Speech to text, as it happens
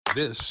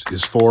This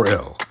is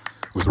 4L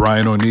with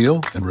Ryan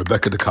O'Neill and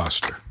Rebecca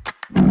DeCoster.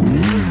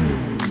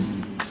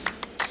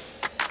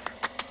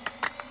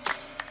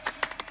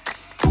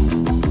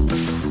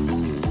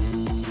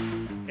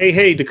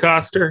 Hey,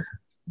 DeCoster.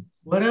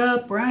 What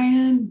up,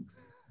 Brian?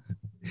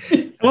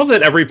 I love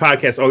that every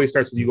podcast always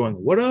starts with you going,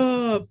 "What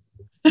up?"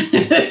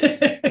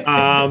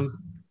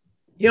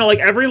 Like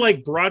every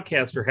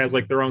broadcaster has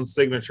their own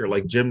signature.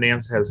 Like Jim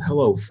Nance has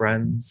 "Hello,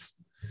 friends,"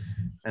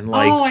 and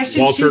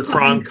Walter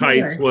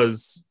Cronkite's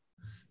was,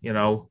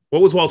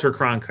 what was Walter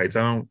Cronkite's?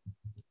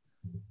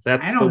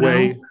 That's the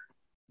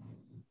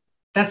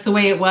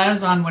way it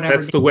was on whatever.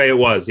 That's the way it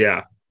was,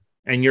 yeah.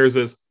 And yours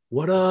is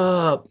 "What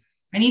up?"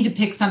 I need to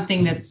pick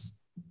something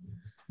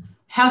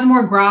has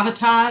more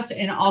gravitas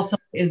and also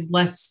is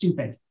less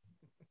stupid.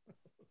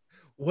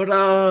 What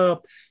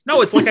up?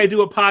 No, it's like I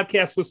do a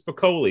podcast with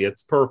Spicoli.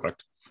 It's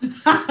perfect.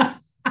 I'm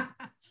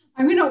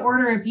going to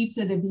order a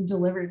pizza to be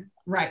delivered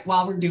right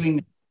while we're doing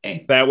this.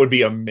 Okay. That would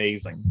be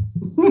amazing.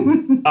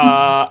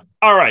 All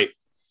right.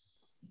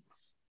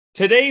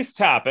 Today's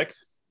topic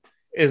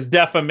is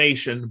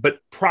defamation, but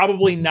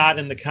probably not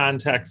in the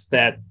context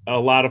that a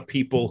lot of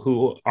people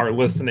who are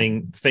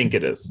listening think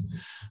it is.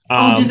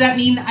 Does that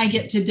mean I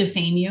get to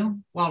defame you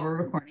while we're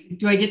recording?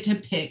 Do I get to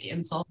pick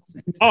insults?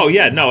 Oh,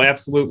 yeah, no,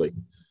 absolutely.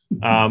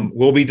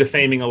 We'll be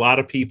defaming a lot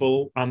of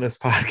people on this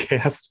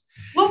podcast.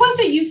 What was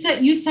it you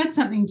said? You said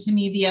something to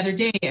me the other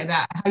day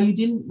about how you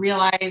didn't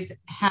realize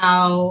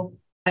how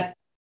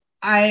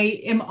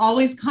I am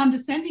always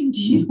condescending to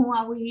you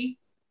while we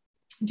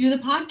do the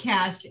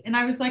podcast. And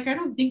I was like, I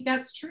don't think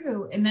that's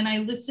true. And then I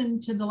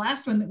listened to the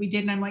last one that we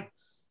did and I'm like,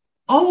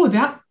 oh,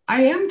 that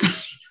I am.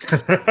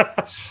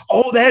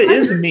 Oh, that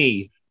is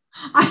me.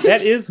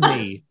 That is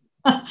me.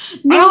 I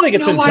don't think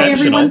it's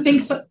intentional.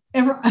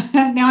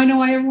 Now I know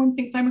why everyone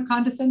thinks I'm a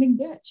condescending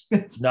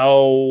bitch.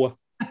 No,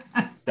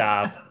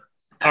 stop.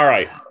 All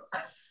right.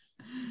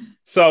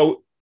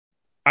 So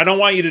I don't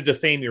want you to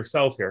defame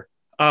yourself here.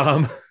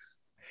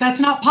 That's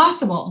not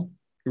possible.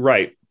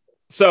 Right.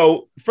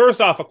 So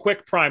first off, a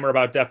quick primer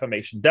about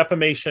defamation.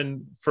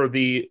 Defamation, for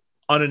the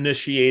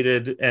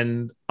uninitiated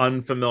and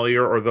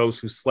unfamiliar or those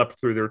who slept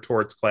through their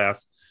torts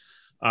class,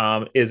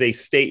 is a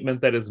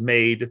statement that is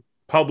made,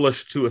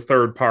 published to a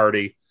third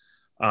party,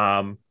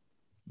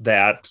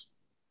 that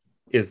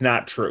is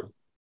not true.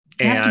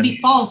 It has to be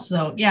false,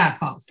 though. Yeah,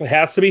 false. It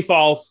has to be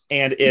false.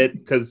 And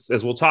because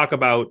as we'll talk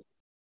about,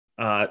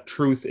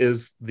 truth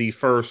is the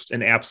first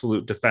and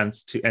absolute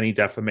defense to any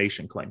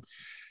defamation claim.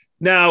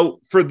 Now,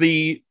 for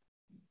the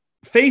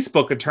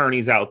Facebook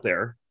attorneys out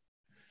there,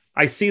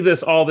 I see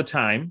this all the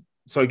time.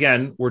 So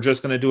again, we're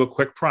just going to do a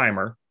quick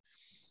primer.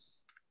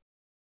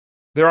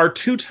 There are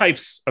two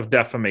types of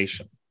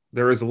defamation.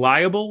 There is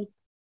libel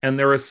and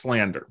there is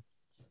slander.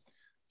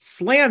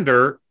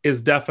 Slander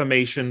is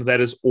defamation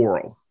that is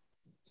oral.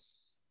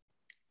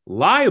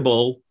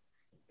 Libel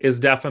is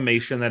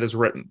defamation that is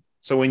written.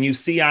 So when you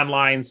see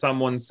online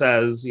someone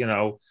says,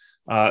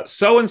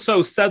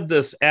 so-and-so said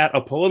this at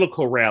a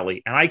political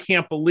rally, and I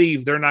can't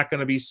believe they're not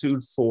going to be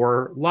sued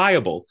for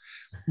libel.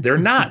 They're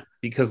not,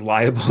 because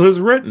libel is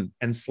written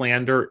and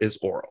slander is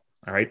oral.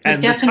 All right.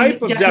 And the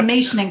type of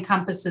defamation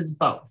encompasses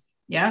both.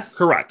 Yes.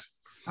 Correct.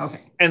 Okay.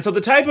 And so the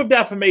type of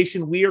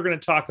defamation we are going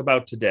to talk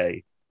about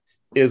today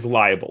is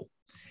libel.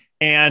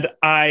 And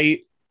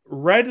I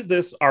read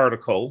this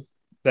article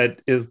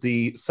that is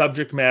the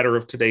subject matter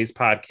of today's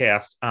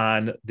podcast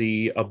on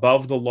the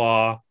Above the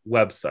Law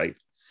website.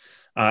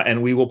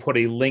 And we will put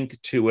a link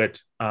to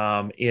it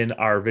in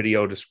our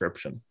video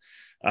description.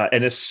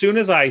 And as soon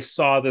as I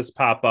saw this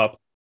pop up,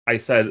 I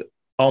said,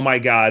 oh my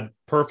God,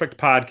 perfect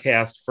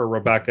podcast for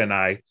Rebecca and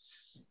I,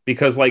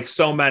 because like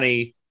so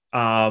many,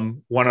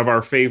 one of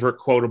our favorite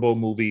quotable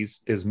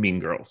movies is Mean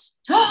Girls.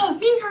 Oh,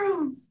 Mean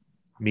Girls.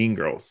 Mean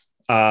Girls.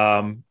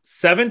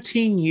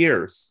 17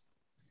 years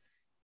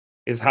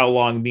is how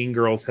long Mean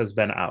Girls has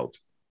been out,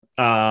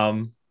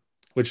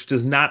 which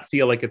does not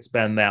feel like it's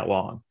been that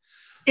long.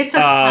 It's a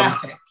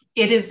classic.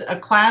 It is a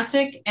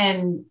classic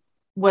and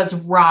was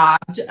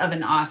robbed of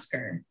an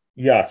Oscar.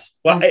 Yes.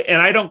 Well, and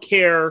I don't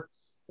care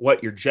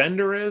what your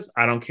gender is.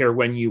 I don't care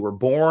when you were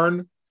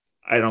born.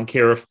 I don't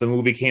care if the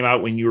movie came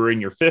out when you were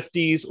in your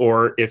 50s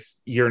or if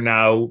you're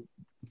now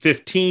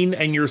 15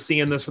 and you're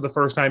seeing this for the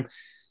first time.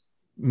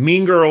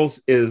 Mean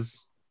Girls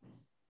is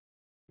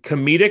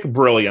comedic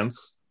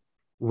brilliance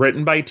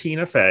written by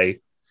Tina Fey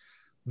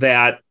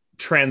that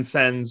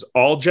transcends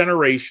all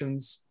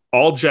generations,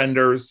 all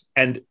genders,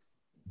 and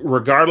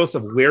regardless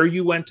of where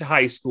you went to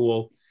high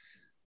school,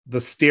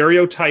 the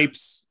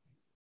stereotypes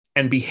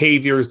and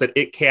behaviors that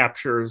it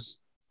captures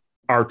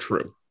are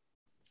true.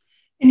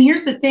 And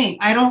here's the thing.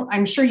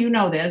 I'm sure you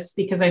know this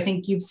because I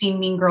think you've seen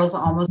Mean Girls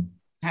almost as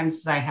many times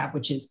as I have,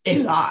 which is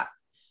a lot.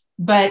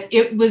 But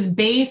it was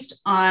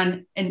based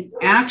on an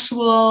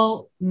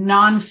actual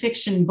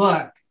nonfiction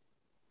book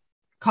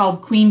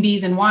called Queen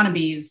Bees and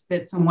Wannabes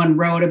that someone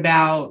wrote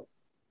about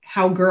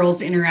how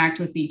girls interact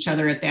with each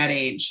other at that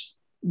age.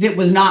 That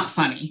was not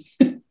funny.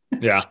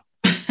 Yeah.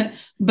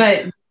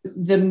 But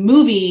the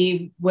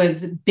movie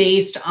was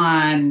based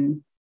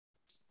on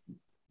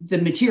the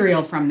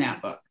material from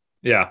that book.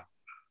 Yeah.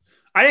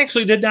 I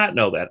actually did not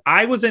know that.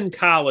 I was in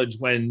college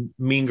when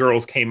Mean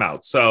Girls came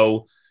out.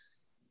 So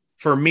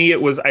for me,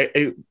 it was,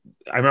 I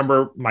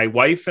remember my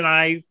wife and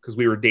I, because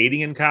we were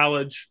dating in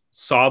college,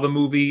 saw the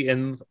movie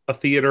in a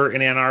theater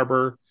in Ann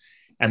Arbor.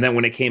 And then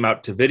when it came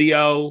out to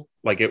video,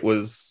 like it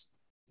was,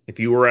 if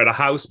you were at a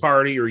house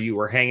party or you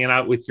were hanging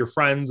out with your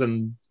friends,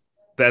 and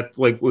that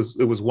like it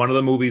was one of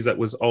the movies that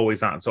was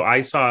always on. So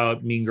I saw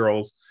Mean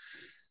Girls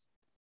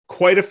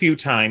quite a few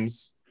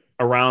times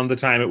around the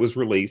time it was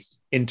released.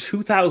 In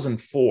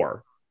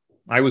 2004,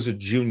 I was a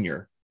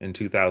junior in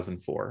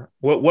 2004.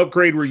 What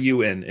grade were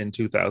you in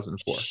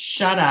 2004?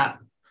 Shut up.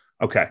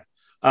 Okay.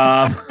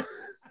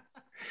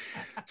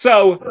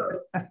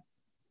 So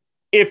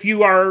if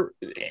you are,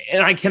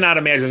 and I cannot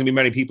imagine there's going to be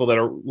many people that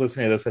are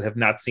listening to this that have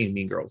not seen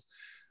Mean Girls.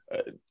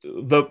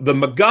 The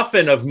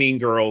MacGuffin of Mean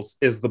Girls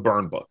is the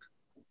burn book.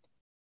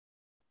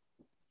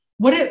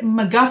 What it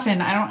MacGuffin?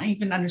 I don't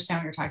even understand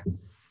what you're talking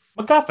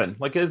about. MacGuffin,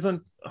 like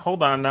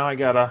hold on, now I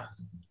gotta.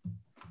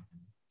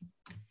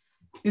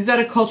 Is that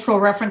a cultural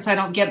reference I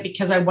don't get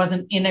because I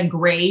wasn't in a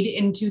grade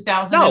in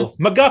 2000? No,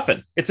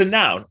 MacGuffin. It's a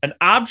noun, an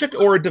object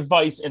or a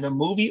device in a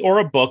movie or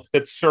a book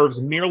that serves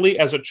merely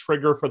as a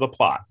trigger for the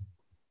plot.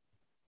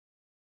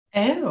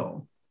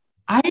 Oh,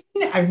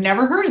 I've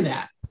never heard of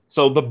that.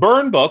 So the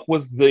burn book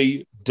was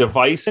the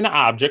device and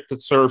object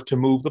that served to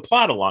move the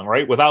plot along,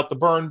 right? Without the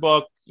burn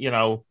book,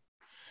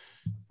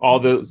 all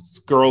the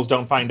girls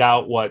don't find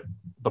out what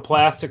the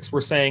plastics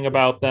were saying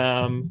about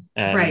them.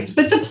 Right.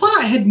 But the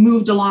plot had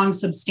moved along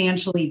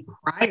substantially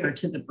prior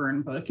to the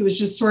burn book. It was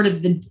just sort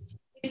of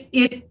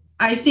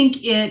I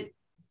think it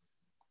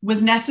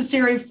was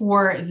necessary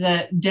for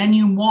the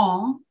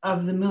denouement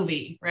of the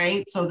movie,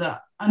 right? So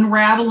the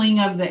unraveling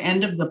of the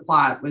end of the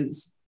plot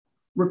was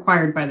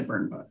required by the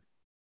burn book.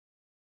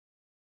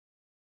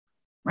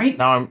 Right.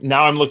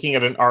 Now I'm looking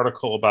at an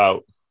article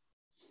about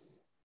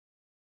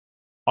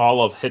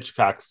all of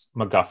Hitchcock's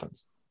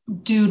MacGuffins.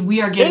 Dude,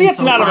 we are getting Maybe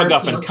it's not a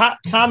MacGuffin.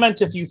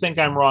 Comment if you think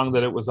I'm wrong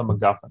that it was a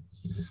MacGuffin.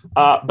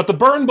 But the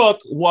burn book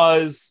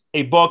was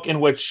a book in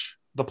which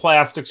the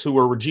plastics, who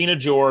were Regina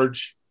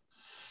George,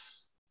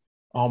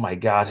 oh my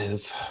God,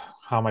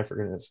 how am I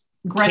forgetting this?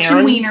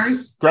 Gretchen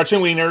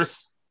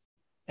Wieners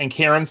and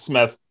Karen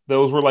Smith.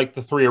 Those were like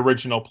the three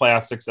original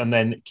plastics. And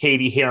then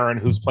Katie Heron,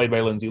 who's played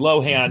by Lindsay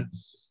Lohan,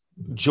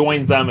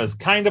 joins them as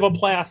kind of a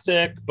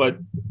plastic, but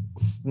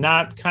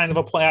not kind of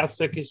a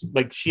plastic.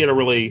 Like she had a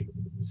really...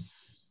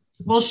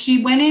 Well,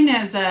 she went in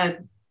as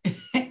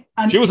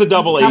she was a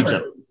double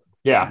agent.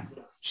 Yeah.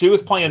 She was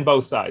playing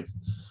both sides.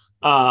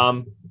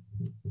 And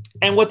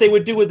what they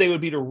would do would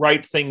be to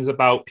write things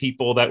about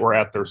people that were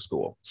at their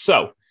school.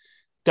 So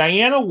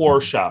Diana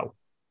Warshaw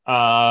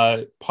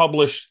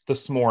published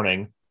this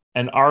morning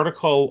an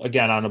article,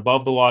 again, on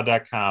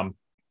abovethelaw.com,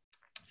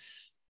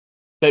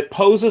 that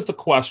poses the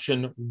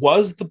question,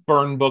 was the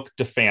burn book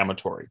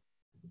defamatory?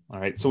 All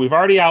right. So we've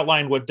already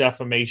outlined what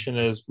defamation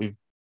is. We've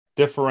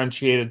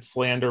differentiated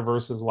slander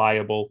versus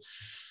libel.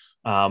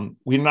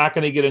 We're not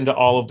going to get into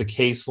all of the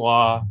case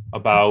law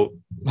about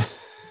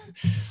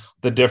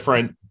the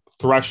different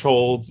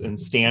thresholds and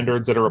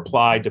standards that are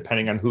applied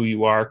depending on who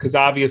you are. Because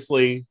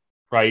obviously,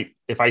 right,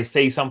 if I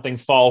say something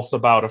false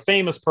about a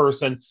famous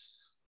person,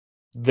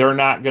 they're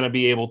not going to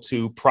be able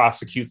to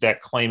prosecute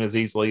that claim as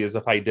easily as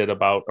if I did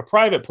about a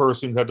private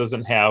person that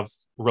doesn't have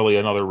really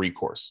another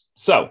recourse.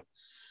 So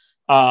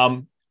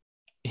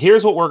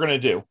here's what we're going to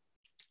do.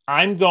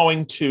 I'm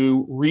going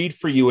to read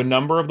for you a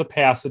number of the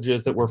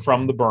passages that were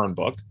from the burn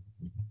book.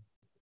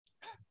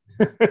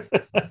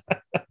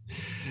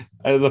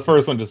 The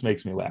first one just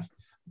makes me laugh.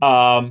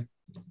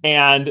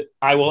 And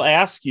I will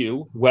ask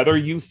you whether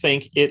you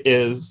think it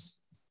is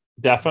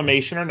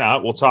defamation or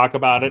not. We'll talk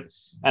about it.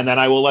 And then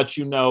I will let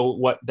you know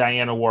what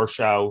Diana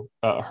Warshaw,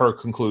 her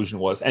conclusion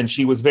was. And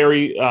she was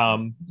very,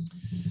 at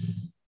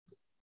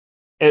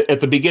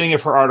the beginning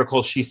of her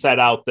article, she set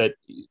out that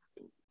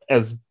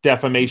as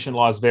defamation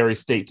laws vary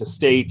state to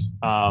state,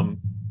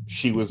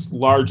 she was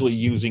largely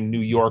using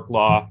New York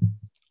law.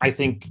 I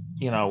think,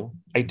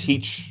 I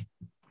teach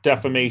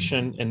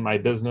defamation in my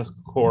business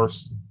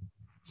course.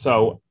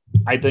 So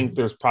I think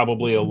there's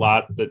probably a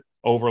lot that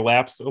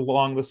overlaps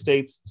along the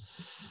states.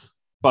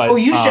 But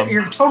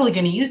you're totally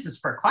going to use this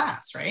for a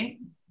class, right?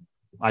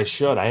 I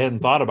should. I hadn't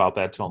thought about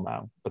that till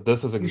now, but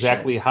this is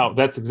exactly how I'm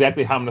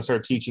going to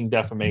start teaching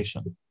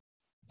defamation.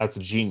 That's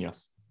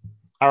genius.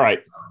 All right.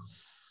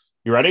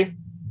 You ready?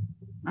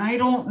 I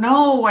don't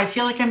know. I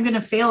feel like I'm going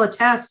to fail a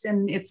test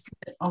and it's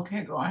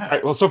okay. Go ahead. All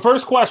right, well, so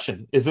first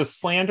question, is this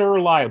slander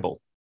or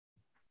libel?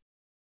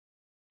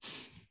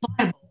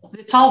 Libel.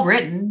 It's all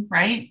written,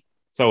 right?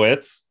 So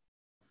it's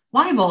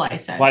libel, I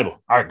said. Libel.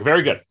 All right.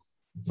 Very good.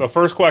 So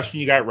first question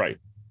you got right.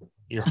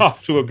 You're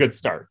off to a good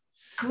start.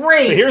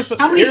 Great. So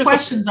how many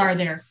questions are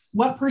there?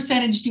 What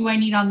percentage do I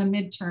need on the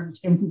midterm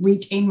to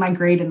retain my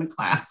grade in the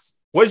class?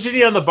 What did you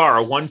need on the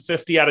bar?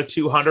 150 out of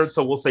 200.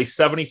 So we'll say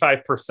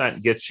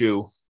 75% gets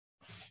you.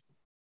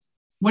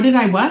 What did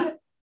I what?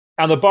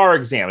 On the bar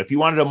exam, if you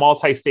wanted a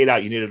multi-state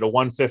out, you needed a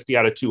 150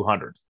 out of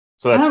 200.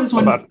 So that's that was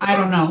one. I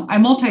don't know. I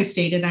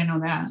multi-stated. I know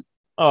that.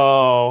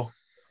 Oh,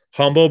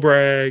 humble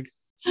brag.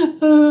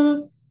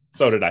 So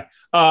did I.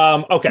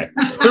 Okay.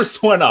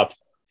 First one up.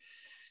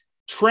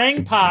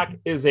 Trang Pak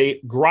is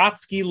a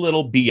Grotsky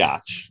little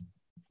biatch.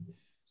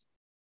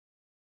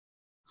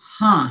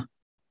 Huh.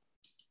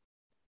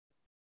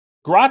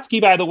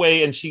 Grotsky, by the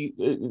way, and she,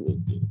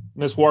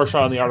 Ms.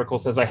 Warshaw in the article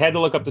says, I had to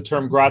look up the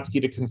term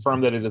Grotsky to confirm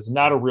that it is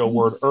not a real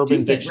word.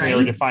 Urban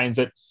Dictionary defines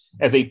it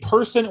as a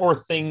person or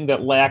thing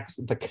that lacks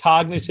the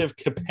cognitive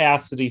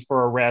capacity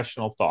for a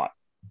rational thought.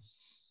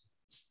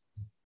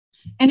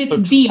 And it's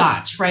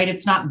biatch, right?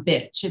 It's not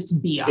bitch. It's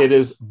biatch. It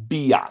is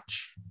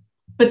biatch.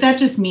 But that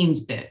just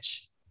means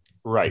bitch.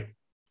 Right.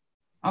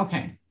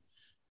 Okay.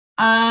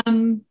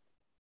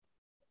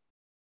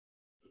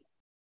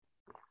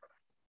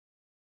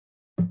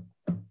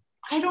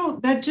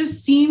 That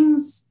just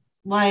seems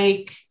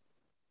like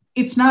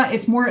it's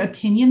more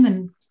opinion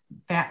than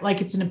fact.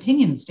 Like it's an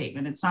opinion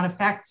statement. It's not a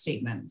fact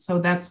statement.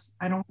 So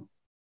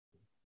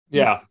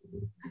yeah.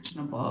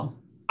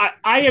 Actionable.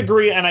 I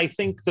agree. And I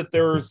think that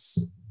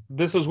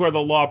this is where the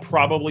law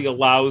probably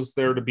allows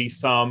there to be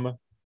some,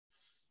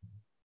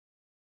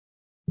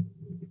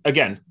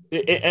 again,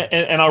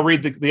 and I'll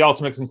read the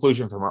ultimate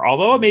conclusion from her.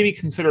 Although it may be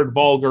considered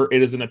vulgar,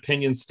 it is an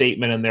opinion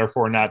statement and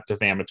therefore not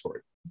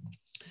defamatory.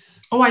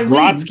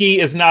 Grotsky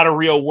is not a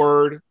real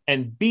word,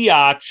 and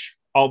biatch,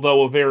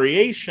 although a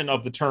variation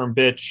of the term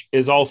bitch,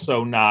 is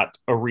also not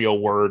a real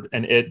word,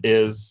 and it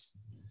is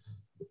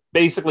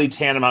basically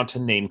tantamount to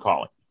name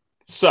calling.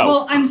 So,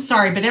 well, I'm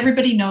sorry, but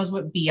everybody knows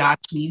what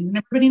biatch means, and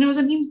everybody knows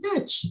it means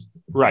bitch.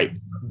 Right,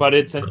 but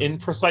it's an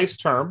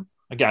imprecise term,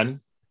 again,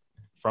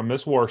 from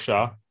Miss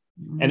Warshaw,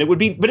 and it would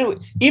be,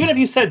 even if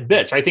you said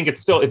bitch, I think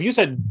it's still, if you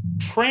said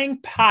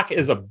Trang Pak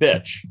is a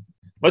bitch,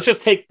 let's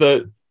just take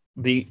the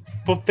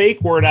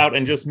fake word out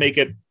and just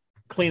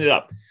clean it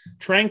up.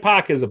 Trang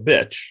Pak is a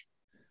bitch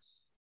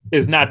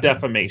is not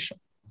defamation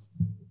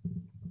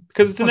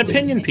because it's an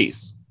opinion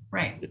piece.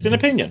 Right. It's an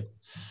opinion.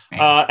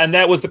 Right. And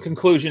that was the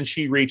conclusion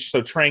she reached.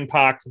 So Trang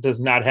Pak does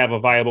not have a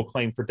viable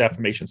claim for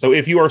defamation. So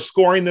if you are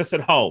scoring this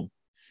at home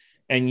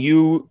and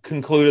you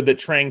concluded that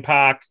Trang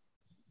Pak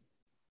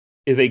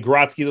is a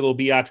Grotsky little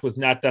biatch was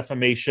not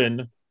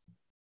defamation,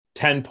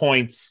 10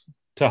 points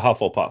to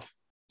Hufflepuff.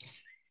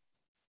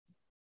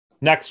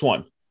 Next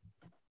one.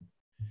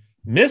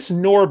 Miss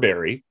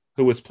Norbury,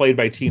 who was played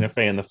by Tina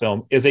Fey in the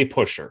film, is a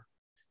pusher,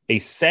 a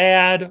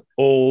sad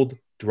old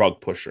drug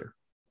pusher.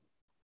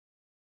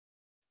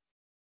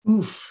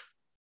 Oof.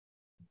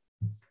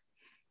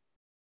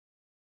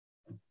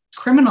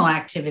 Criminal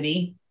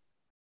activity,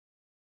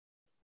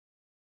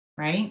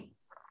 right?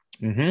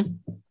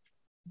 Mm-hmm.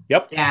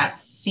 Yep. That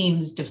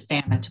seems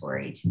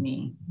defamatory to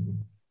me.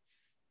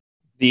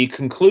 The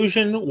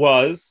conclusion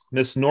was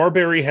Miss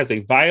Norbury has a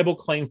viable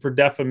claim for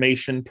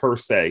defamation per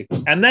se,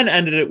 and then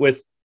ended it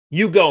with,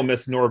 you go,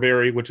 Miss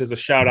Norbury, which is a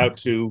shout out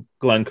to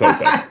Glenn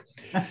Coco.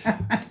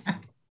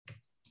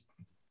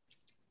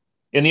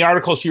 In the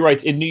article, she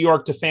writes, in New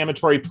York,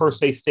 defamatory per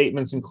se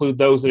statements include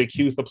those that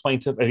accuse the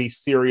plaintiff of a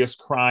serious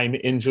crime,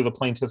 injure the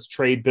plaintiff's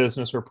trade,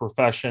 business, or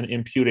profession,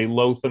 impute a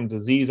loathsome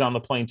disease on the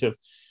plaintiff,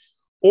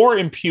 or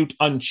impute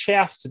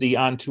unchastity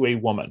onto a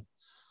woman.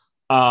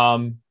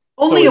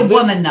 Only a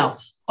woman, though.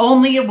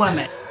 Only a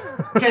woman.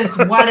 Because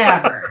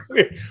whatever.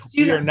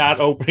 We are not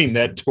opening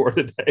that door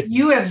today.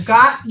 You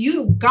got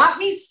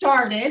me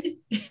started.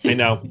 I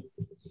know.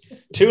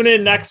 Tune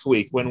in next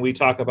week when we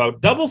talk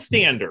about double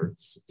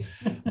standards.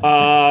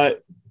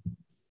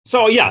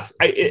 So yes,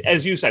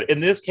 as you said, in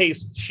this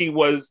case, she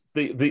was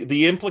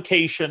the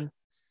implication.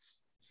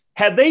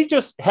 Had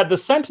the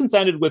sentence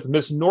ended with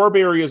Miss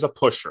Norbury as a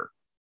pusher,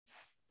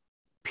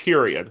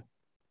 period.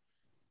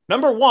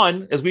 Number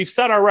one, as we've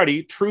said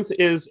already, truth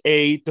is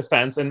a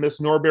defense, and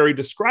Miss Norbury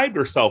described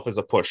herself as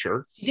a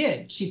pusher. She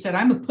did. She said,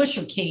 I'm a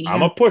pusher, Katie.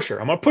 I'm a pusher.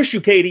 I'm going to push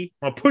you, Katie.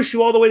 I'm going to push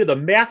you all the way to the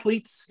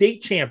Mathlete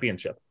State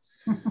Championship.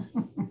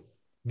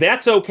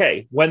 That's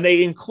okay. When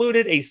they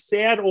included a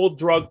sad old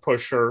drug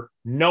pusher,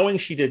 knowing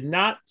she did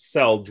not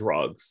sell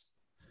drugs,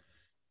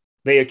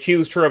 they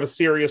accused her of a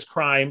serious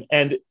crime,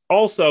 and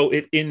also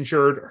it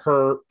injured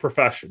her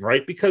profession,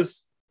 right?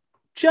 Because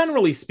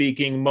generally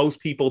speaking, most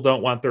people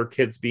don't want their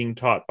kids being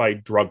taught by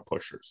drug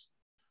pushers.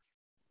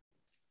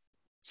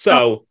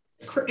 So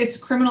it's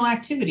criminal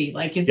activity.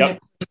 Like, isn't it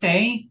per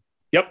se?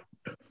 Yep.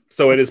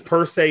 So it is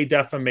per se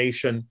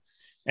defamation,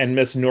 and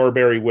Miss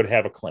Norbury would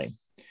have a claim.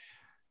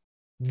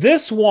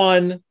 This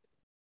one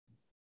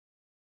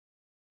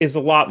is a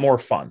lot more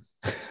fun,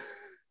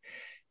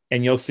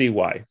 and you'll see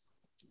why.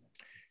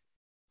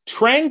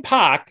 Trang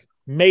Pak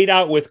made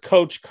out with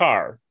Coach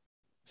Carr.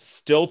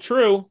 Still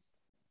true.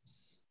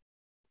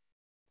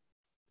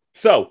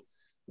 So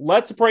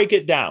let's break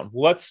it down.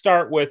 Let's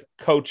start with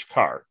Coach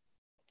Carr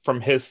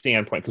from his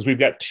standpoint, because we've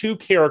got two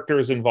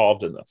characters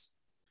involved in this.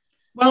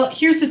 Well,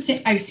 here's the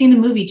thing. I've seen the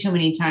movie too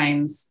many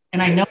times,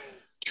 and I know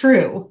it's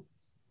true.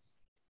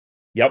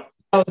 Yep.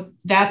 So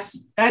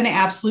that's an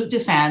absolute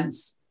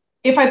defense.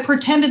 If I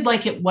pretended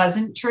like it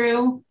wasn't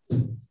true,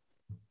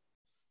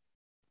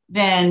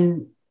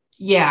 then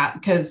Yeah,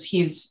 because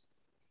he's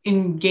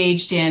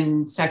engaged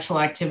in sexual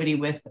activity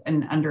with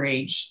an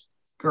underage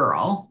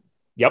girl.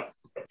 Yep.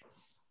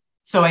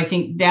 So I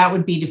think that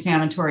would be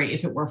defamatory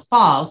if it were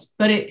false,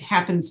 but it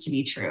happens to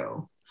be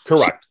true.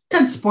 Correct. She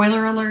said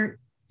spoiler alert.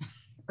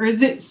 Or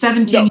is it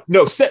 17?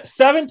 No,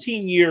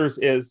 17 years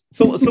is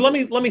so let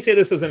me say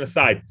this as an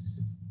aside.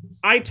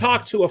 I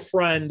talked to a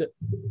friend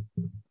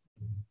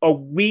a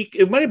week,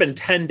 it might have been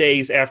 10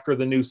 days after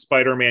the new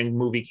Spider-Man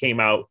movie came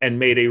out, and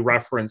made a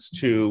reference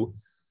to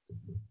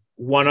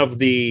one of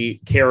the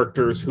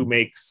characters who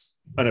makes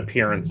an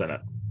appearance in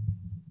it.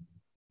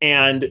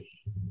 And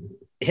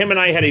him and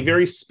I had a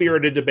very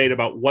spirited debate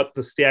about what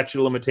the statute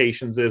of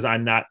limitations is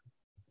on not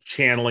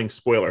channeling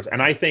spoilers.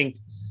 And I think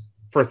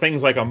for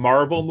things like a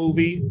Marvel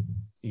movie,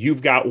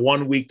 you've got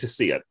 1 week to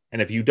see it.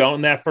 And if you don't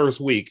in that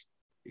first week,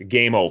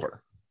 game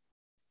over.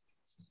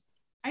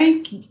 I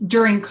think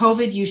during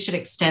COVID, you should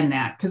extend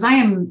that, because I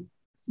am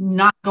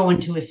not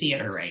going to a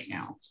theater right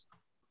now.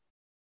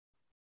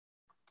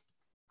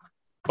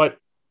 But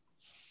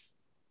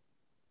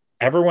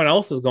everyone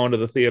else is going to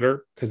the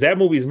theater because that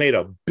movie's made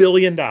 $1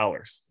 billion.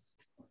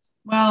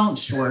 Well,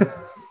 sure.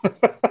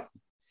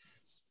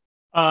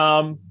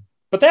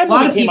 But that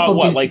movie came out,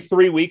 what, like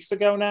 3 weeks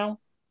ago now?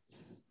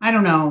 I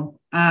don't know.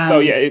 Oh,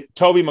 yeah.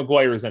 Tobey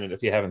Maguire's in it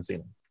if you haven't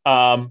seen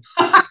him.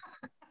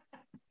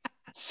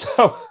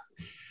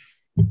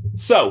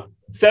 So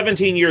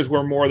 17 years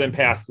were more than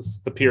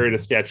past the period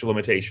of statute of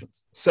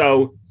limitations.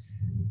 So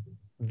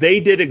they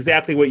did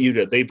exactly what you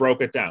did. They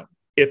broke it down.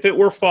 If it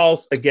were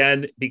false,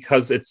 again,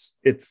 because it's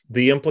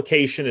the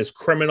implication is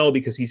criminal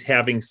because he's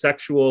having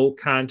sexual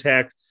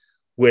contact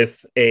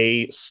with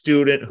a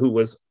student who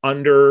was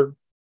under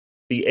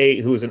the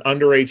age, who was an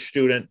underage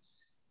student,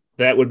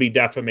 that would be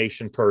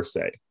defamation per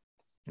se.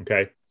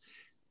 Okay.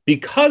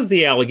 Because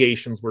the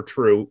allegations were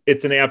true,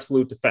 it's an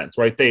absolute defense,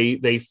 right?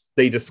 They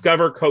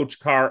discover Coach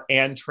Carr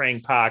and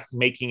Trang Pak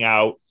making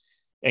out,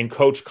 and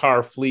Coach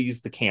Carr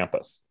flees the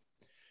campus.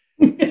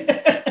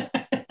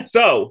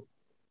 So,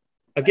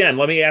 again,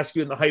 let me ask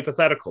you in the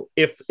hypothetical.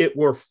 If it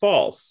were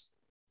false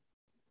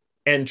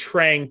and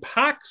Trang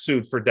Pak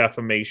sued for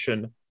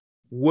defamation,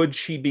 would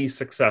she be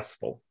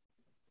successful?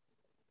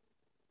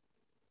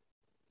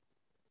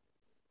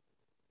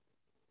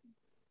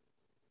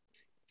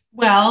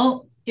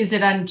 Well, is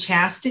it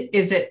unchaste?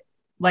 Is it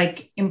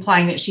like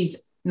implying that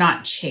she's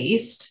not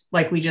chaste,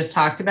 like we just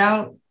talked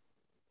about?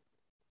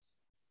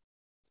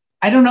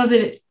 I don't know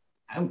that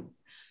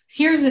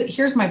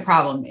here's my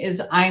problem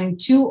is I'm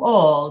too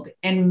old,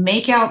 and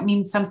make out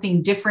means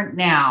something different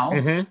now.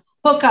 Mm-hmm.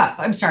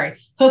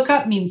 Hook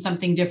up means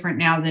something different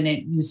now than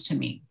it used to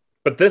mean.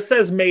 But this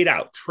says made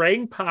out.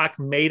 Trang Pak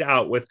made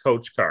out with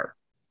Coach Carr.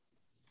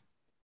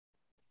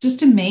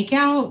 Just to make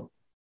out?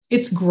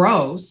 It's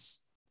gross.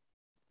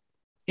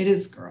 It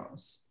is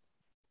gross.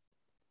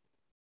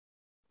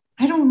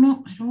 I don't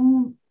know.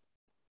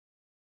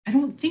 I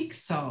don't think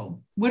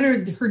so. What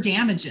are her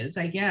damages?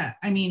 I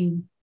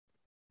mean,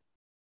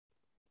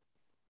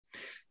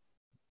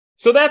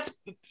 so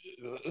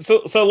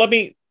let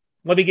me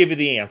give you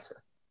the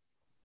answer.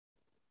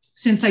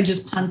 Since I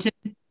just punted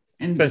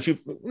and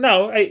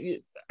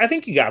I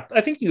think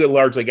you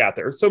largely got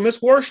there. So Miss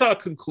Warshaw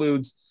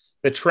concludes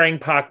that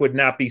Trang Pak would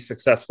not be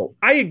successful.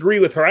 I agree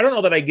with her. I don't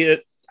know that I get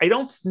it. I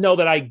don't know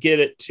that I get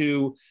it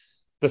to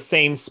the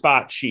same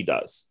spot she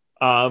does.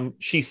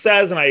 She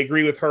says, and I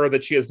agree with her,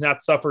 that she has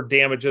not suffered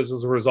damages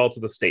as a result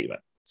of the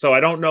statement. So I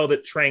don't know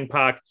that Trang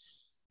Pak,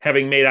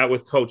 having made out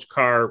with Coach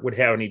Carr, would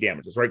have any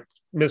damages, right?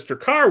 Mr.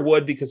 Carr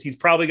would, because he's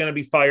probably going to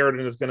be fired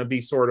and is going to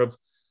be sort of,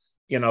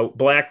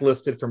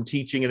 blacklisted from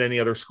teaching at any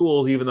other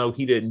schools, even though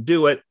he didn't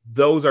do it.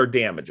 Those are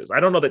damages.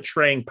 I don't know that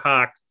Trang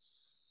Pak,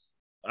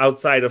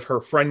 outside of her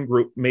friend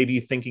group,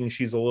 maybe thinking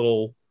she's a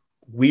little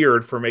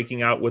weird for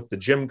making out with the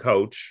gym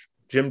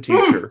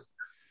teacher,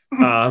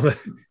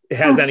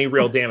 has any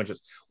real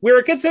damages. Where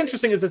it gets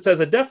interesting is it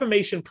says a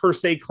defamation per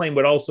se claim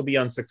would also be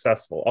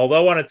unsuccessful.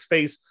 Although on its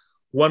face,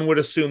 one would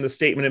assume the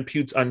statement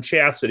imputes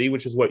unchastity,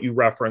 which is what you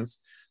referenced.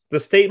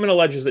 The statement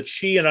alleges that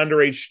she, an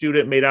underage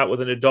student, made out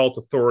with an adult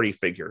authority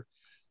figure.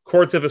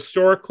 Courts have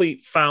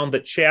historically found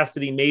that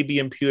chastity may be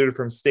imputed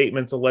from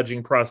statements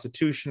alleging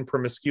prostitution,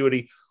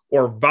 promiscuity,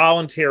 or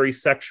voluntary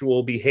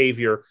sexual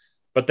behavior,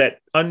 but that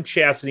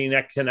unchastity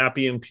cannot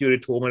be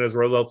imputed to a woman as a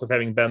result of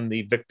having been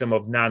the victim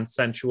of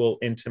non-sensual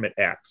intimate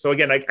acts. So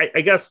again, I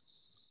guess,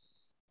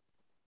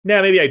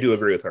 maybe I do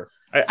agree with her.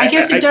 I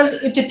guess it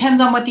does. It depends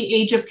on what the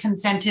age of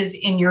consent is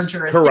in your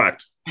jurisdiction.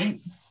 Correct.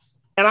 Right?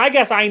 And I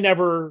guess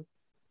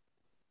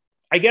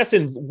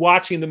in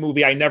watching the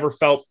movie, I never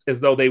felt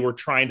as though they were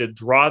trying to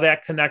draw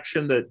that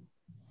connection that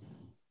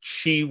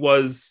she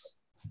was.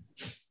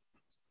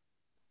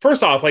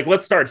 First off,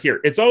 let's start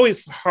here. It's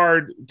always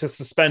hard to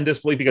suspend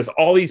disbelief because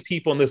all these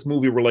people in this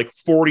movie were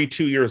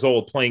 42 years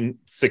old playing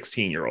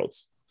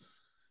 16-year-olds.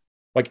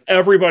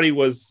 Everybody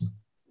was,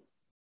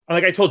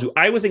 like I told you,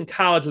 I was in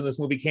college when this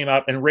movie came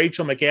out, and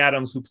Rachel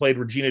McAdams, who played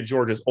Regina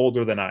George, is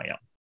older than I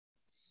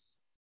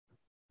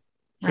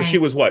am. So she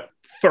was what,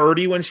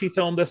 30 when she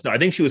filmed this? No, I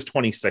think she was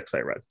 26, I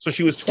read. So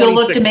she was still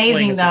looked 26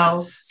 amazing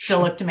though.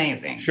 Still looked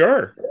amazing.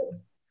 Sure.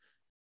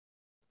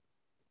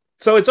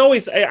 So it's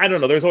always, I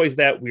don't know, there's always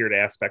that weird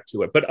aspect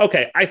to it. But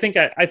okay, I think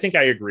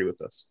I agree with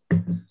this.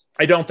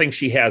 I don't think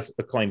she has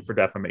a claim for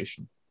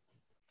defamation.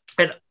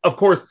 And of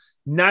course,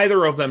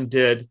 neither of them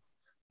did,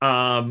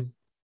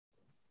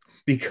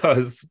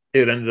 because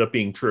it ended up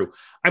being true.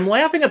 I'm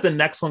laughing at the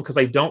next one because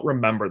I don't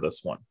remember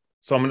this one.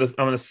 So I'm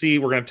gonna see,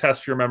 we're gonna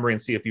test your memory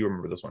and see if you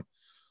remember this one.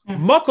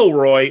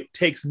 McElroy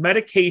takes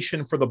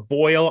medication for the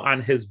boil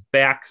on his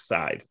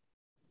backside.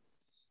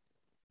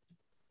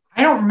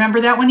 I don't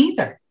remember that one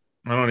either.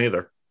 I don't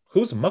either.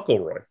 Who's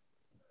McElroy?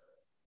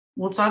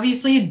 Well, it's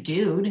obviously a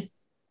dude.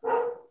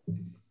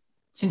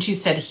 Since you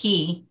said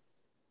he.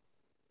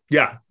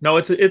 Yeah. No,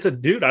 it's a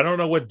dude. I don't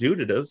know what dude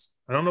it is.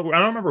 I don't know. I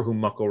don't remember who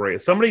McElroy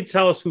is. Somebody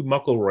tell us who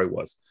McElroy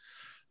was.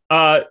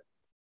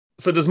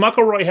 So does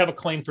McElroy have a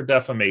claim for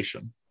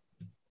defamation?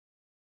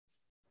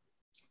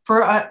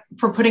 For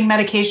putting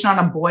medication on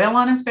a boil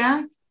on his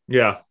back?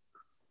 Yeah.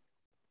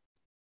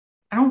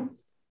 I don't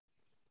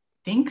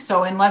think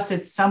so, unless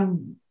it's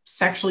some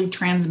sexually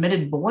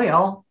transmitted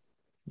boil.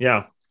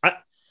 Yeah.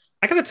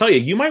 I gotta tell you,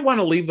 you might want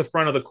to leave the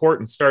front of the court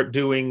and start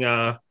doing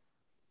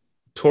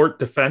tort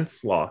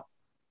defense law.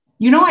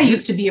 You know, I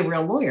used to be a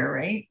real lawyer,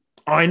 right?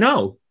 Oh, I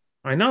know.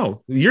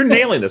 You're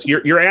nailing this.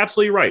 You're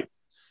absolutely right.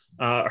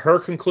 Her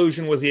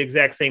conclusion was the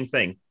exact same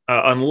thing.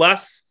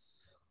 Unless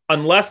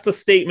the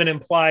statement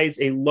implies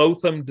a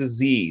loathsome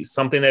disease,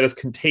 something that is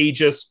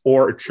contagious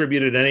or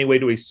attributed in any way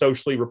to a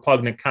socially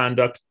repugnant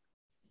conduct,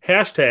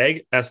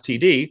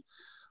 #STD,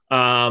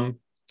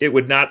 it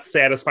would not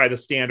satisfy the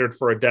standard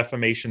for a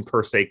defamation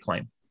per se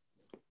claim.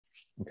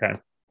 Okay.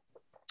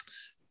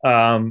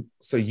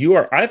 So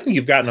I think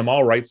you've gotten them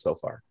all right so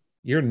far.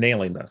 You're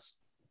nailing this.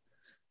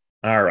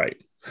 All right.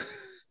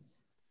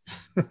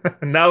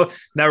 now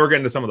we're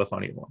getting to some of the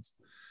funny ones.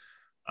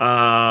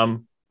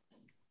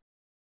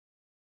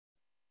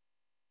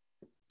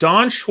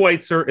 Dawn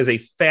Schweitzer is a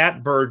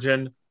fat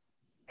virgin,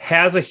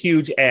 has a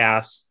huge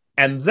ass,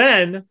 and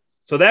then,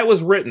 so that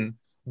was written.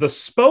 The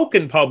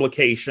spoken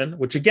publication,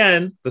 which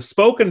again, the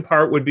spoken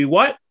part would be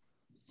what?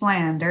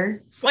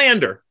 Slander.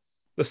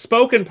 The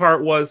spoken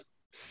part was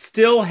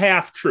still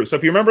half true. So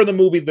if you remember the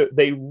movie,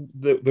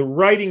 the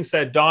writing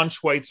said Dawn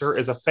Schweitzer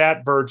is a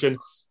fat virgin,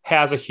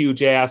 has a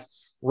huge ass.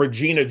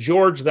 Regina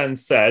George then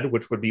said,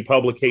 which would be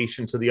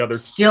publication to the other.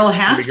 Still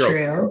half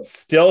true.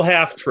 Still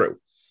half true.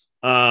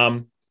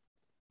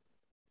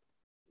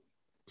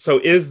 So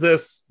is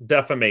this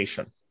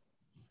defamation?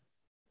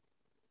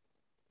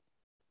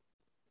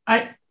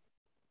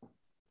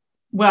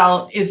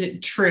 Well, is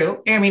it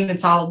true? I mean,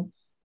 it's all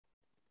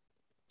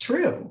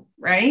true,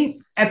 right?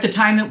 At the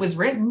time it was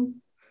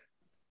written.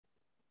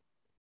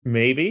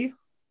 Maybe.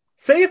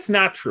 Say it's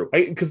not true.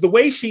 Because the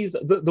way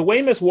the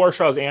way Miss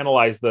Warshaw's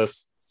analyzed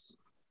this,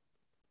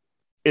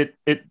 it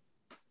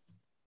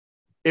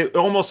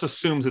almost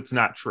assumes it's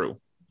not true.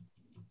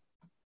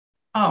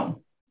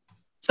 Oh.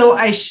 So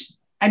I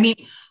mean,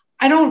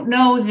 I don't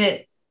know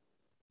that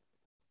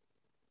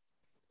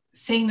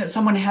saying that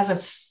someone has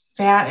a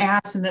fat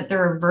ass and that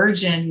they're a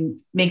virgin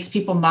makes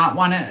people not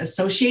want to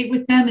associate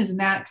with them. Isn't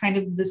that kind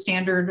of the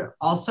standard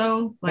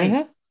also?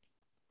 Like,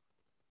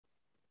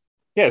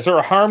 yeah, is there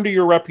a harm to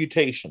your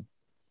reputation?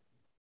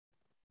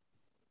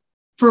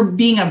 For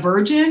being a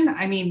virgin?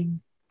 I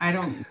mean, I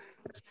don't,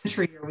 what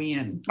century are we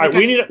in? Like, all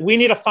right, we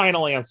need a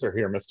final answer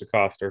here, Mr.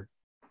 Koster.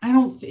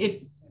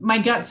 My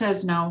gut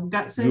says no.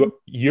 Gut says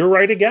you're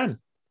right again.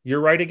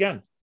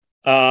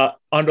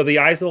 Under the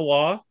eyes of the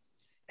law,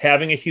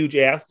 having a huge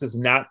ass does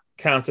not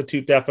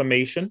constitute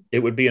defamation. It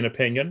would be an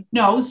opinion.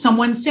 No,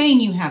 someone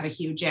saying you have a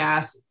huge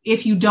ass.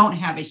 If you don't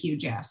have a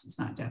huge ass, it's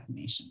not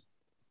defamation.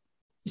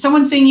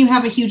 Someone saying you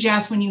have a huge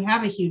ass when you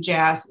have a huge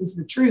ass is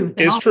the truth.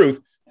 It's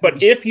truth.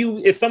 But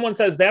if someone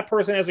says that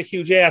person has a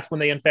huge ass when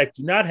they in fact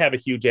do not have a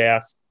huge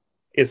ass,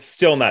 it's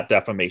still not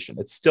defamation.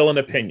 It's still an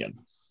opinion.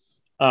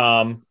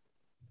 Also,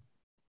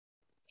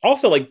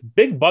 like,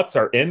 big butts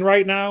are in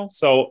right now.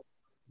 So,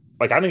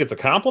 like, I think it's a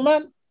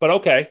compliment, but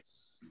okay.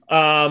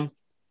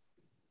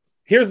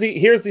 Here's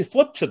the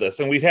flip to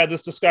this, and we've had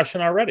this discussion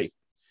already.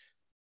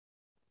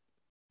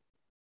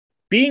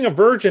 Being a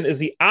virgin is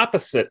the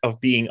opposite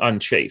of being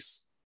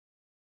unchaste.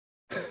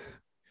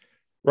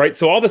 Right?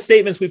 So all the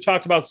statements we've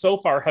talked about so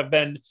far have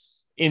been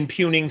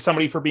impugning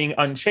somebody for being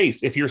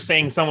unchaste. If you're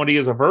saying somebody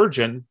is a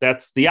virgin,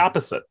 that's the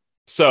opposite.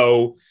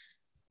 So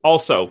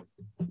also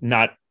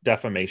not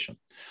defamation.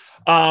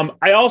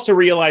 I also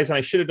realize, and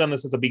I should have done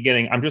this at the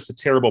beginning, I'm just a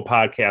terrible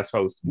podcast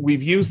host.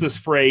 We've used this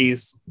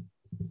phrase,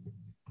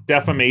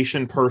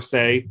 defamation per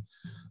se.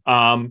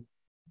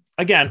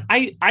 Again,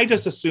 I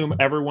just assume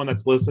everyone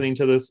that's listening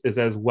to this is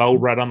as well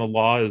read on the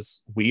law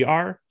as we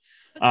are.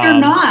 They're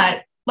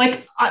not.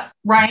 Like,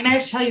 Ryan, I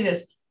have to tell you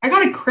this. I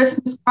got a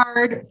Christmas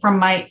card from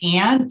my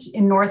aunt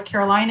in North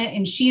Carolina,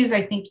 and she is,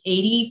 I think,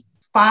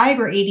 85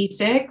 or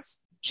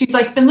 86. She's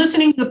like, been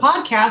listening to the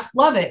podcast.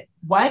 Love it.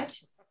 What?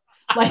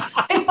 Like,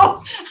 I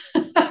don't.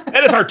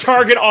 That is our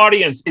target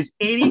audience, is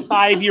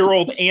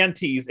 85-year-old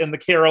aunties in the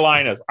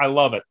Carolinas. I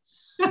love it.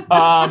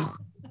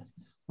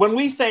 When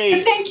we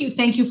say...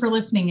 Thank you for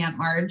listening, Aunt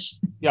Marge.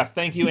 Yes,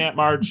 thank you, Aunt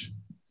Marge.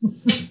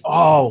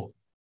 Oh,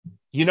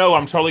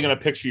 I'm totally going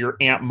to picture your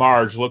Aunt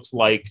Marge looks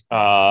like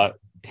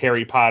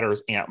Harry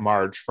Potter's Aunt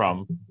Marge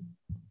from...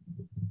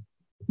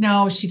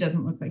 No, she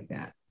doesn't look like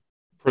that.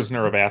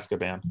 Prisoner of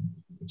Azkaban.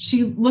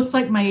 She looks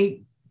like my...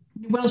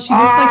 Well, she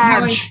looks like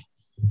how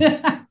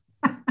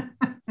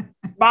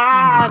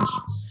I...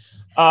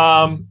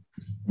 Marge!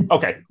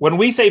 Okay, when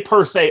we say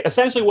per se,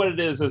 essentially what it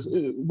is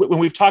when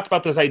we've talked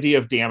about this idea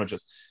of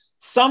damages,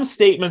 some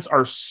statements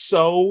are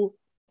so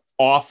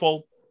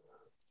awful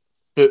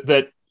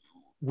that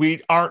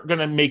we aren't going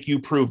to make you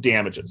prove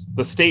damages.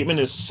 The statement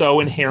is so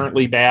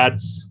inherently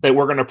bad that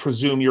we're going to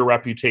presume your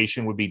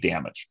reputation would be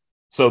damaged.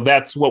 So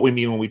that's what we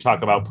mean when we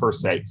talk about per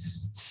se.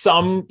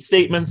 Some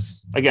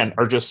statements, again,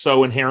 are just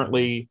so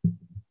inherently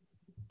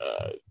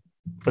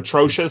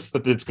atrocious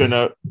that it's going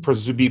to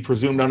be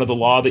presumed under the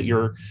law that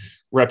your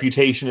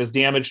reputation is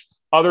damaged.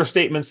 Other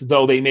statements,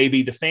 though they may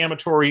be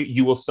defamatory,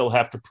 you will still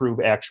have to prove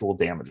actual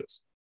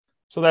damages.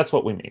 So that's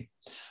what we mean.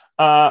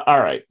 All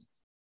right.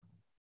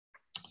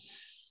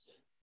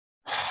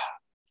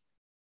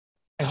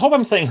 I hope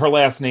I'm saying her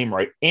last name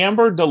right.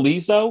 Amber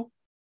DeLizzo.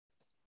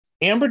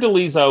 Amber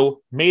DeLizzo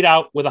made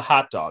out with a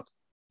hot dog.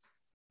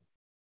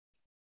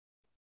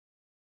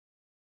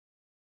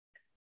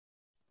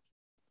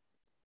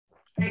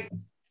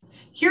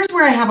 Here's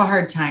where I have a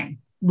hard time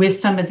with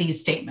some of these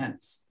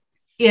statements.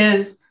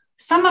 Is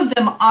some of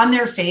them on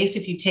their face,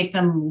 if you take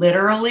them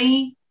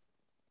literally,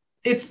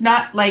 it's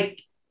not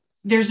like,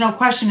 there's no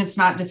question it's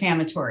not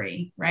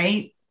defamatory,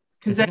 right?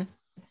 Because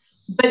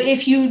but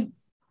if you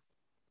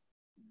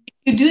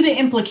do the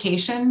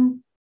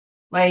implication,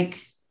 like,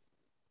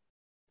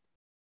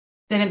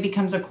 then it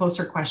becomes a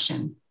closer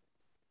question.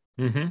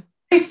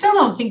 I still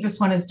don't think this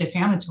one is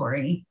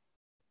defamatory.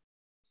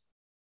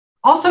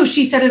 Also,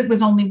 she said it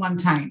was only one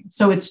time.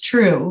 So it's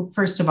true,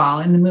 first of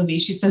all, in the movie,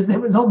 she says it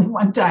was only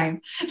one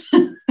time.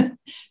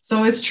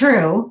 So it's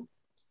true.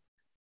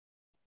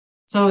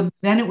 So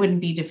then it wouldn't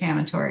be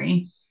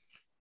defamatory.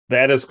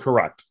 That is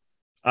correct.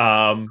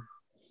 Ms.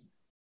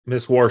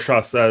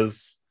 Warshaw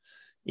says,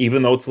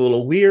 even though it's a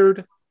little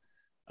weird,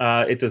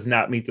 it does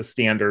not meet the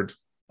standard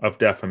of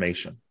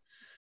defamation.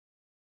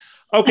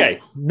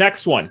 Okay,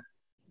 next one.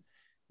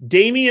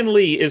 Damian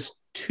Lee is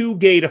too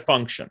gay to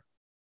function.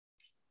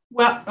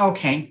 Well,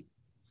 okay.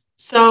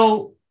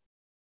 So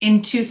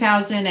in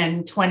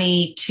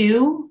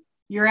 2022,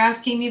 you're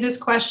asking me this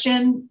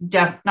question,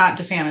 not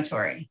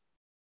defamatory.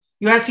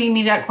 You're asking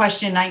me that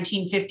question in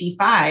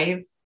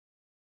 1955,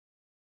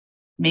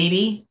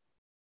 maybe.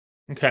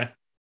 Okay.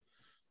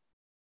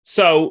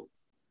 So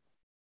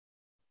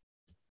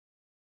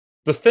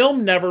the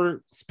film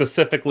never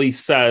specifically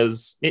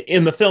says,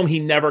 in the film, he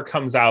never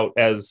comes out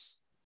as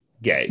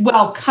gay.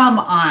 Well, come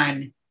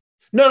on.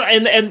 No,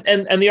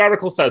 and the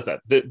article says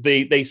that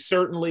they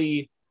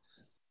certainly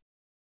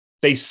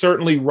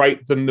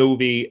write the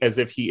movie as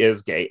if he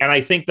is gay. And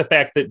I think the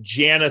fact that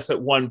Janice at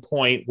one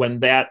point, when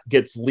that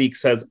gets leaked,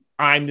 says,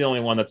 I'm the only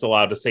one that's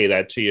allowed to say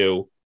that to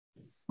you.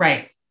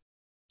 Right.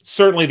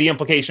 Certainly the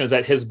implication is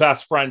that his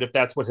best friend, if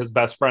that's what his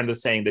best friend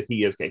is saying, that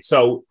he is gay.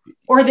 So,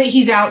 or that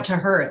he's out to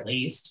her at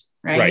least.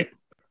 Right.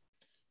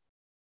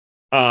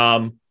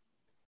 And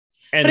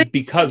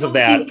because of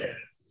that,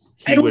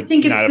 I don't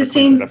think it's the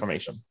same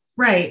defamation.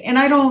 Right. And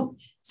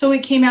so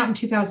it came out in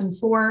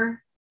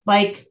 2004.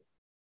 Like,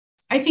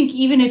 I think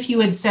even if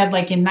you had said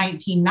like in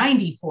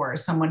 1994,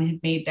 someone had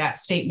made that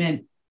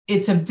statement,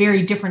 it's a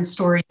very different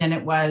story than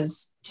it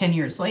was 10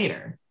 years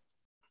later.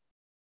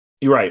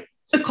 You're right.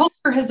 The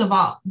culture has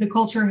evolved.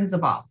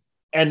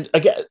 And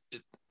again,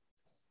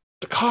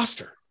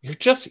 DeCoster,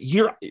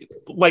 you're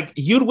like,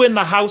 you'd win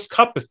the House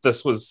Cup if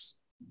this was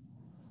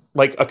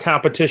like a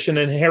competition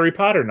in a Harry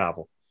Potter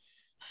novel.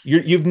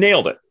 You've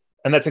nailed it.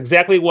 And that's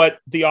exactly what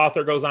the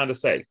author goes on to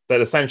say, that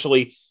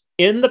essentially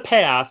in the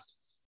past,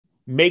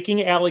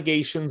 making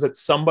allegations that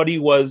somebody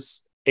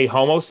was a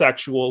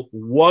homosexual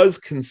was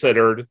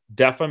considered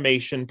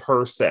defamation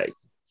per se.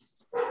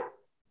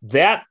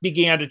 That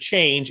began to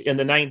change in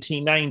the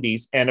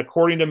 1990s. And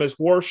according to Ms.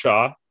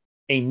 Warshaw,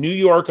 a New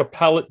York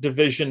Appellate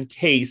Division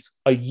case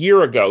a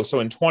year ago,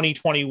 so in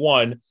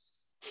 2021,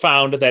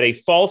 found that a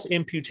false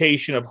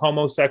imputation of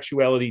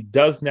homosexuality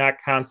does not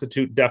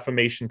constitute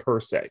defamation per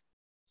se.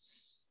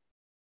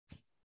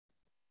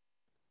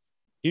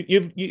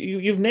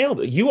 You've nailed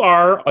it. You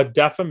are a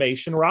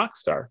defamation rock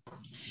star.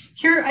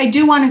 Here, I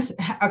do want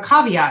a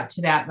caveat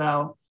to that,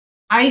 though.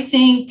 I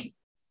think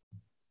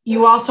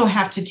you also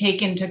have to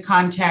take into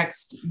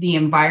context the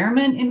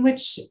environment in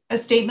which a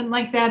statement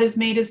like that is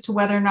made as to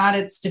whether or not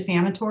it's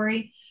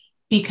defamatory,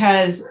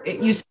 because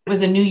you said it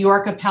was a New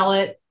York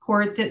appellate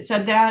court that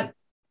said that.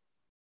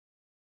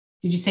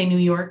 Did you say New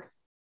York?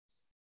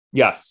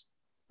 Yes.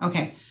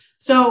 Okay.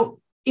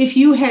 So if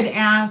you had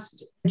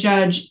asked a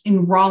judge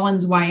in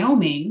Rawlins,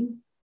 Wyoming,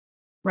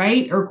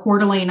 right, or Coeur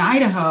d'Alene,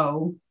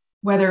 Idaho,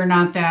 whether or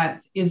not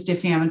that is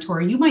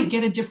defamatory, you might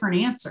get a different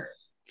answer.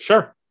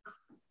 Sure.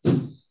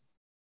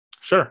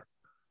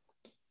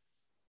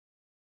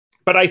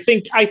 But I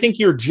think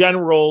your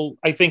general,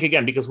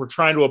 again, because we're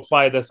trying to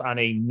apply this on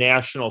a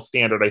national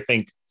standard, I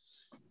think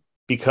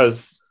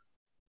because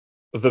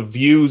the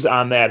views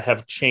on that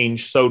have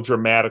changed so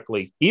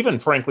dramatically, even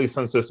frankly,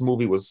 since this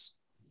movie was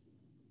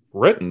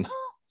written.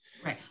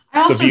 Right.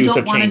 I also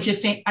don't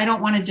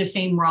want to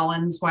defame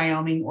Rollins,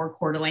 Wyoming, or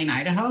Coeur d'Alene,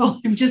 Idaho.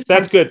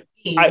 That's good.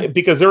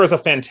 Because there is a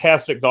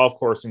fantastic golf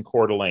course in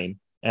Coeur d'Alene,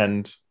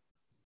 and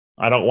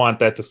I don't want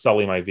that to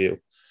sully my view.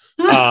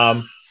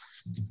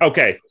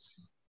 Okay.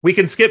 We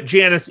can skip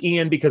Janice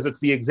Ian because it's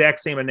the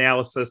exact same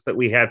analysis that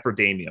we had for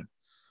Damien.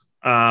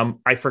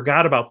 I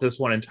forgot about this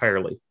one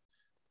entirely.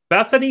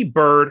 Bethany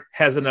Bird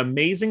has an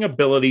amazing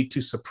ability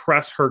to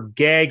suppress her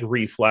gag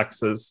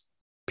reflexes,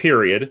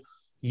 period.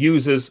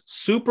 Uses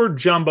super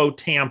jumbo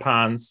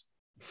tampons,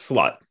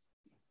 slut.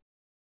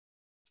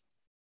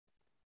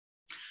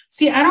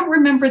 See, I don't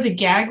remember the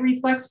gag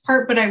reflex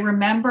part, but I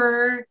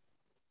remember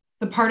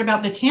the part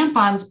about the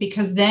tampons,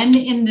 because then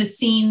in the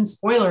scene,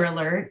 spoiler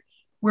alert,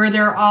 where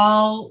they're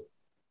all,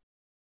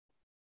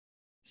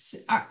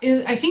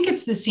 I think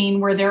it's the scene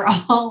where they're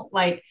all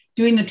like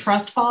doing the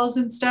trust falls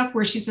and stuff,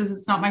 where she says,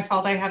 "It's not my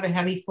fault I have a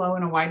heavy flow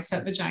and a wide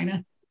set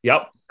vagina."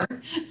 Yep.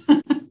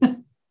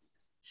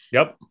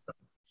 Yep.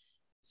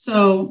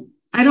 So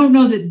I don't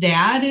know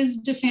that is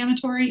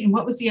defamatory. And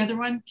what was the other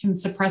one? Can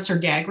suppress her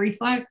gag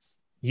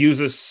reflex.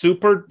 Uses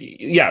super.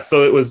 Yeah.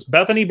 So it was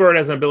Bethany Bird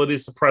has an ability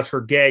to suppress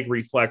her gag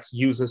reflex,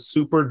 uses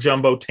super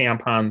jumbo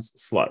tampons,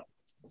 slut.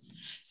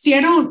 See,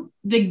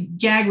 the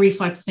gag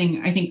reflex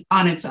thing, I think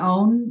on its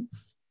own,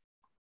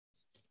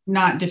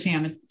 not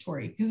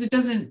defamatory, because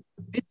it's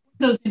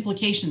those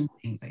implication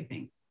things, I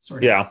think,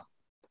 sort of.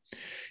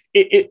 Yeah.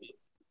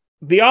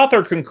 The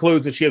author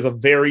concludes that she has a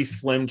very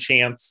slim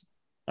chance,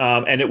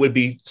 and it would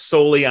be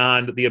solely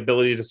on the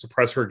ability to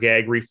suppress her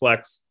gag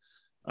reflex.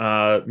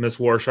 Ms.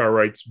 Warshaw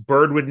writes,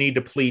 Bird would need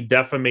to plead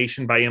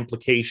defamation by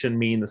implication,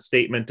 meaning the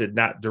statement did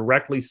not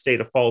directly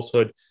state a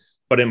falsehood,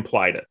 but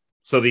implied it.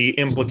 So the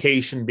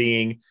implication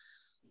being,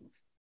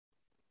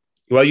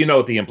 well, you know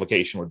what the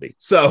implication would be.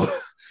 So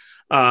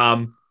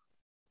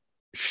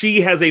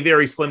she has a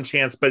very slim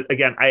chance. But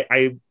again,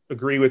 I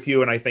agree with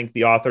you, and I think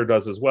the author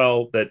does as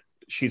well, that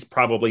she's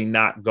probably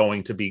not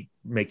going to be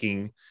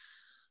making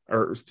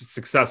or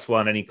successful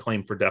on any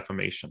claim for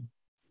defamation.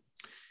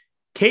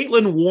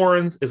 Caitlin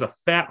Warrens is a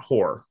fat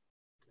whore.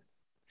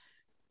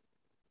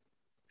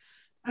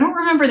 I don't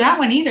remember that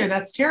one either.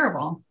 That's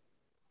terrible.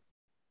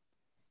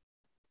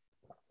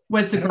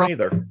 What's the girl?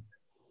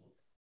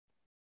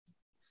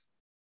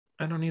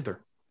 I don't either.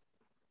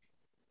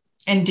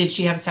 And did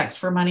she have sex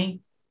for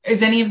money?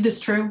 Is any of this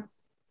true?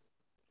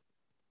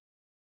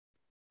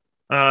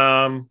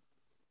 Well,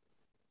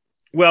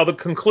 the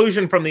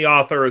conclusion from the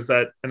author is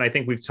that, and I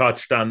think we've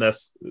touched on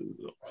this,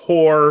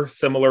 whore,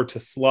 similar to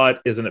slut,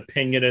 is an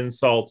opinion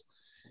insult.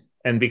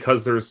 And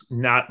because there's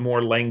not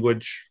more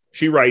language,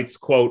 she writes,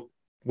 quote,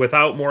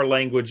 without more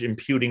language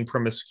imputing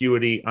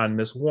promiscuity on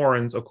Miss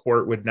Warrens, a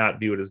court would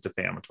not view it as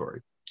defamatory.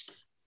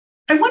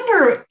 I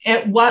wonder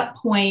at what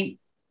point,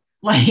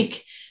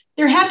 like,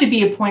 there had to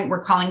be a point where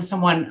calling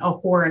someone a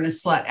whore and a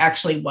slut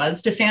actually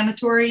was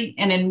defamatory.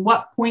 And in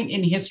what point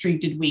in history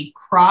did we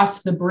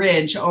cross the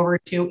bridge over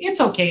to,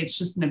 it's okay, it's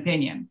just an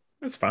opinion?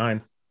 It's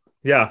fine.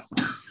 Yeah.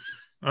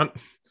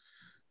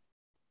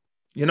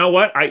 You know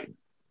what?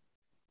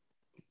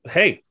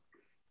 Hey,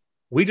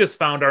 we just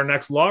found our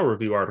next law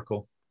review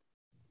article.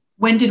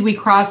 When did we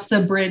cross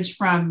the bridge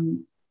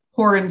from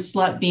whore and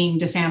slut being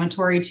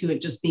defamatory to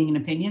it just being an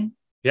opinion?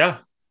 Yeah.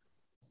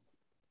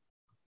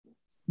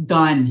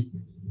 Done.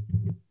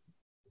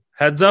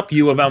 Heads up,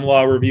 U of M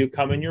Law Review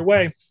coming your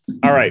way.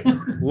 All right.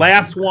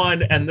 Last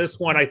one. And this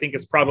one I think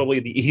is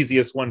probably the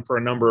easiest one for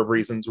a number of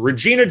reasons.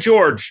 Regina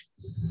George.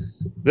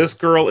 This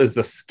girl is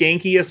the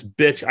skankiest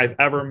bitch I've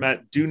ever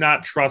met. Do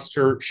not trust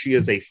her. She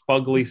is a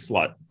fugly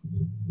slut.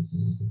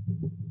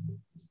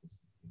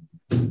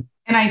 And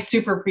I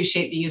super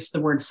appreciate the use of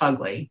the word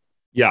fugly.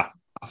 Yeah.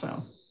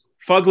 So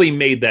Fugly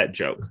made that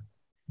joke.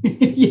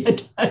 Yeah,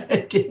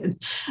 it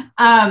did.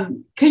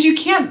 Because you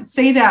can't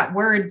say that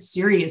word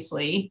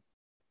seriously.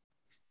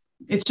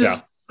 It's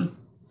just,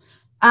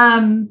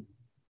 and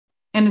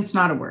it's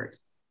not a word.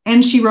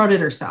 And she wrote it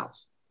herself.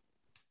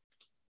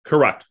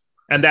 Correct.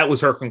 And that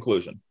was her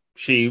conclusion.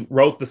 She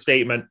wrote the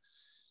statement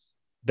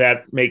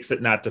that makes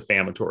it not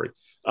defamatory.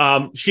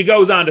 She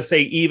goes on to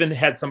say, even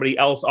had somebody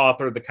else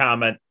author the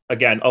comment,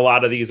 again, a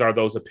lot of these are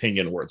those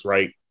opinion words,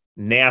 right?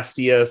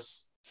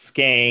 Nastiest,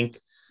 skank,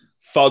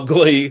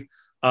 fugly.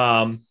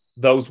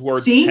 Those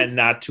words tend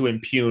not to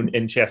impugn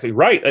in chastity.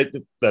 Right.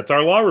 That's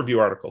our law review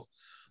article.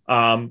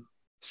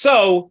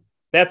 So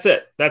that's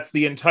it. That's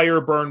the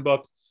entire burn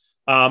book.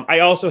 I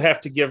also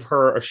have to give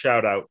her a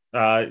shout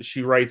out.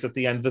 She writes at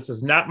the end, this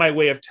is not my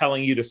way of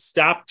telling you to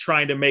stop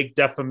trying to make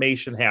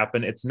defamation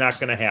happen. It's not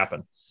going to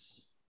happen.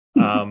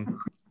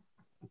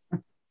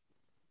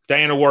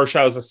 Diana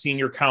Warshaw is a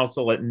senior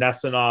counsel at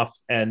Nessenoff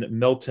and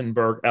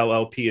Miltonberg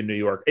LLP in New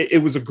York.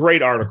 It was a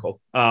great article.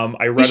 I read it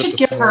this morning. They should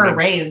give her a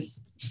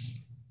raise.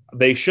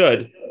 They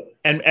should.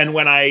 And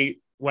when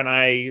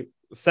I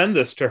send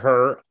this to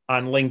her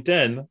on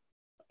LinkedIn,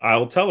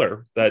 I'll tell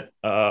her that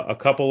a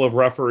couple of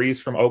referees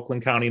from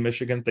Oakland County,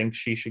 Michigan, think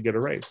she should get a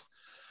raise.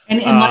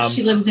 And unless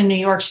she lives in New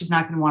York, she's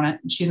not going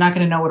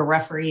to know what a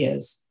referee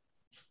is.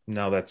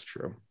 No, that's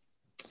true.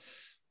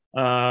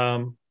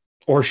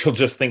 Or she'll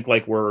just think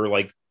like we're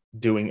like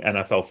doing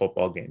NFL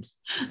football games.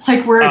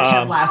 Like we're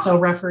Ted Lasso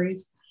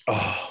referees.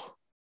 Oh,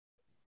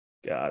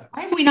 God.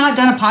 Why have we not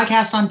done a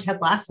podcast on Ted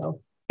Lasso?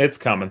 It's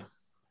coming.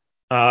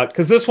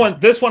 Because this one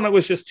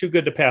was just too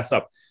good to pass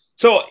up.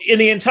 So in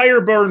the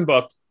entire Byrne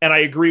book, and I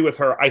agree with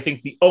her, I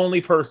think the only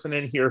person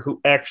in here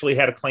who actually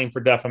had a claim for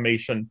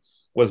defamation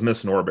was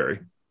Miss Norbury.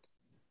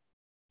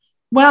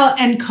 Well,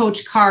 and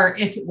Coach Carr,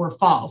 if it were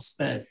false,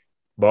 but...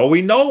 Well,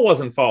 we know it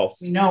wasn't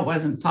false. We know it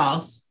wasn't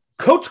false.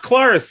 Coach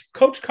Carr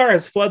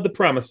has fled the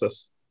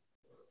premises.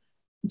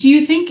 Do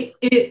you think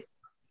it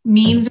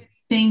means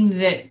anything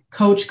that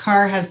Coach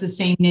Carr has the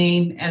same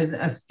name as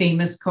a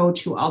famous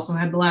coach who also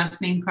had the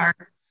last name Carr?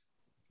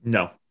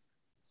 No.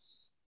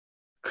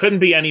 Couldn't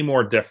be any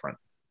more different.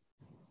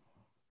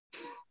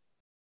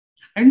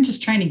 I'm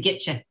just trying to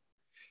get you.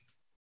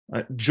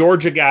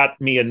 Georgia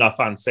got me enough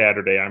on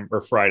Saturday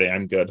or Friday.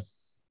 I'm good.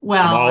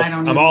 Well,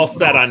 I'm all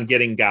set on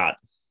getting got.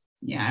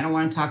 Yeah, I don't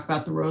want to talk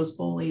about the Rose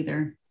Bowl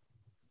either.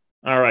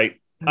 All right.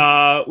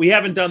 We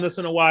haven't done this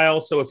in a while,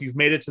 so if you've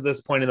made it to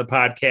this point in the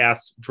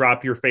podcast,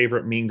 drop your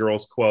favorite Mean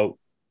Girls quote,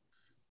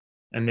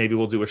 and maybe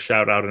we'll do a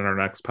shout out in our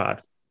next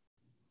pod.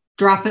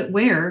 Drop it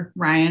where,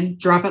 Ryan?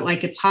 Drop it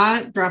like it's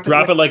hot?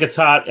 Drop it like it's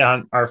hot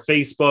on our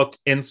Facebook,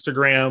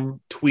 Instagram,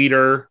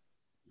 Twitter.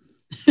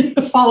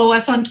 Follow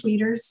us on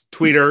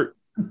Twitter.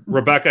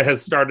 Rebecca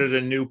has started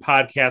a new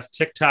podcast,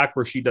 TikTok,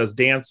 where she does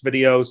dance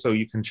videos, so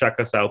you can check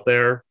us out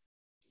there.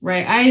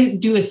 Right. I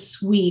do a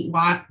sweet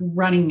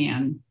Running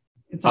Man.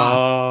 It's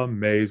awesome.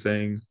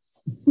 Amazing.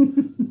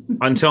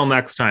 Until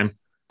next time.